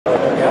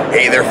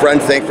Hey there,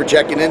 friends. Thanks for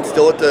checking in.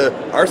 Still at the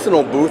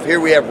Arsenal booth.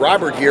 Here we have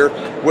Robert here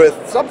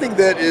with something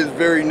that is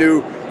very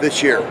new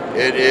this year.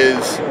 It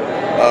is,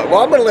 well,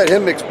 I'm going to let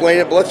him explain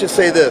it, but let's just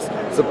say this.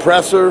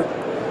 Suppressor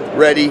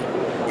ready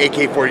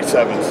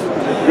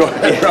AK47s. Go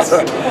ahead,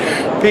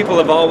 yes. People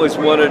have always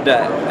wanted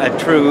a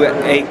true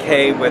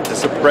AK with the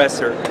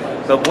suppressor.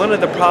 But one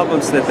of the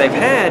problems that they've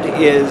had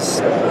is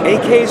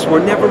AKs were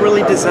never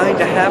really designed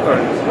to have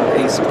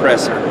a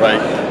suppressor.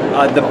 Right.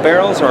 The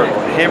barrels are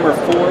hammer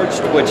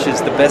forged, which is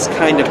the best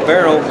kind of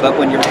barrel, but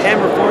when you're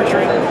hammer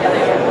forging,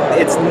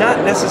 it's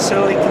not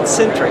necessarily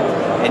concentric.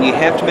 And you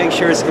have to make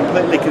sure it's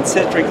completely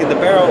concentric in the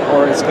barrel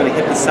or it's going to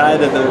hit the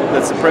side of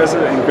the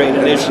suppressor and create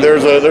an issue.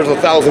 There's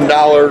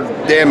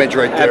 $1,000 damage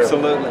right there.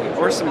 Absolutely.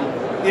 Or some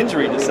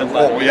injury to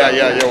somebody. Oh,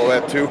 yeah, well,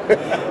 that too.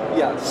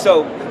 Yeah,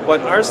 so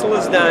what Arsenal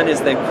has done is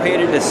they've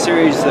created a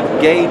series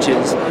of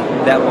gauges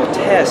that will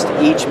test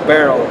each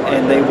barrel,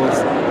 and they will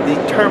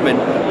determine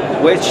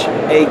which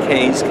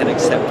AKs can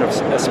accept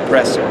a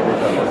suppressor,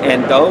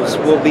 and those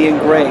will be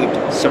engraved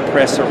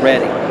suppressor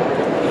ready.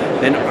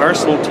 Then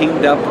Arsenal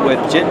teamed up with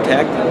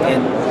Gemtech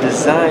and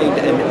designed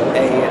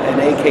an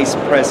AK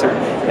suppressor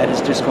that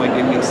is just going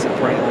to be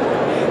supreme.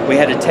 We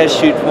had a test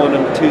shoot on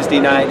them Tuesday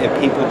night, and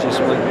people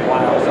just went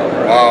wild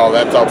over it. Wow,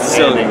 that's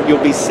outstanding. So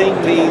you'll be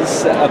seeing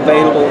these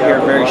available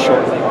here very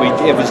shortly.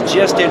 It was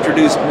just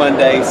introduced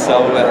Monday,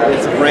 so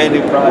it's a brand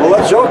new product. Well,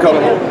 let's show a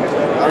couple.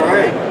 All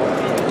right.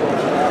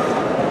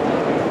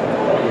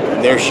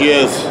 And there she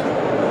is.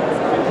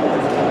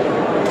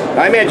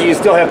 I imagine you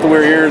still have to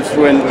wear ears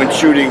when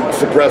shooting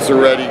suppressor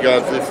ready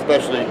guns,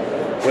 especially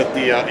with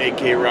the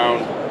AK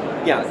round.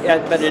 Yeah,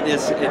 but it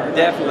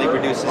definitely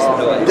reduces the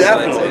noise.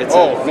 Definitely.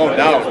 So no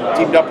doubt.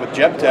 Teamed up with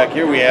Gemtech.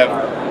 Here we have,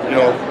 you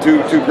know,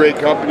 two great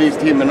companies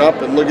teaming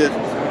up, and look at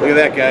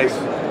that, guys.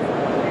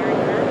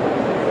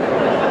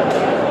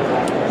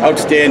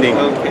 Outstanding.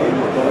 Okay.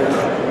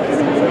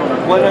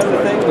 One other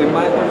thing we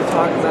might want to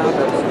talk about,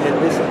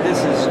 and this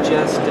is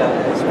just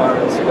as far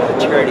as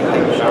charity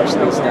thing with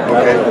Arsenal's done.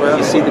 Okay.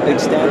 You see the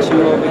big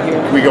statue over here?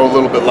 Can we go a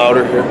little bit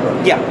louder here?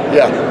 Yeah.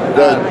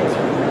 Yeah.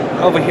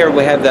 Over here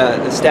we have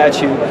the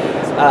statue.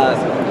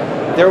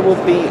 There will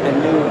be a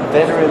new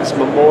Veterans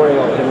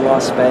Memorial in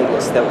Las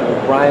Vegas that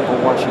will rival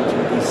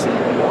Washington, D.C.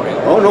 Memorial.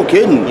 Oh, no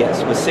kidding.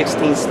 Yes, with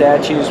 16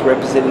 statues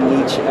representing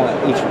each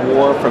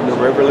war from the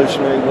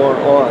Revolutionary War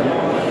on.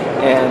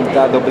 And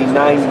there'll be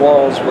 9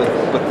 walls with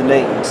the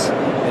names.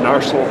 And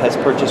Arsenal has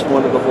purchased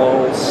one of the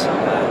walls.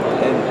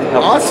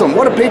 Awesome.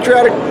 What a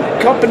patriotic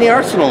company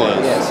Arsenal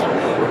is. Yes.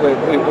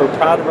 We're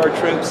proud of our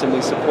troops and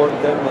we support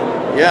them.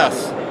 And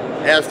yes.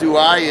 As do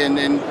I, and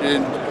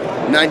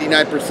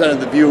 99% of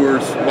the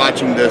viewers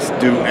watching this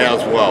do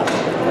as well.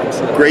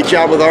 Absolutely. Great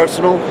job with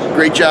Arsenal.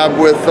 Great job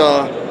with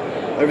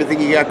everything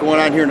you got going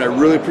on here, and I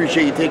really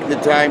appreciate you taking the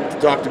time to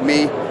talk to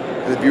me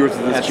and the viewers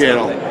of this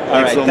channel. All right,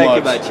 Thanks so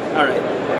thank much. you much. All right.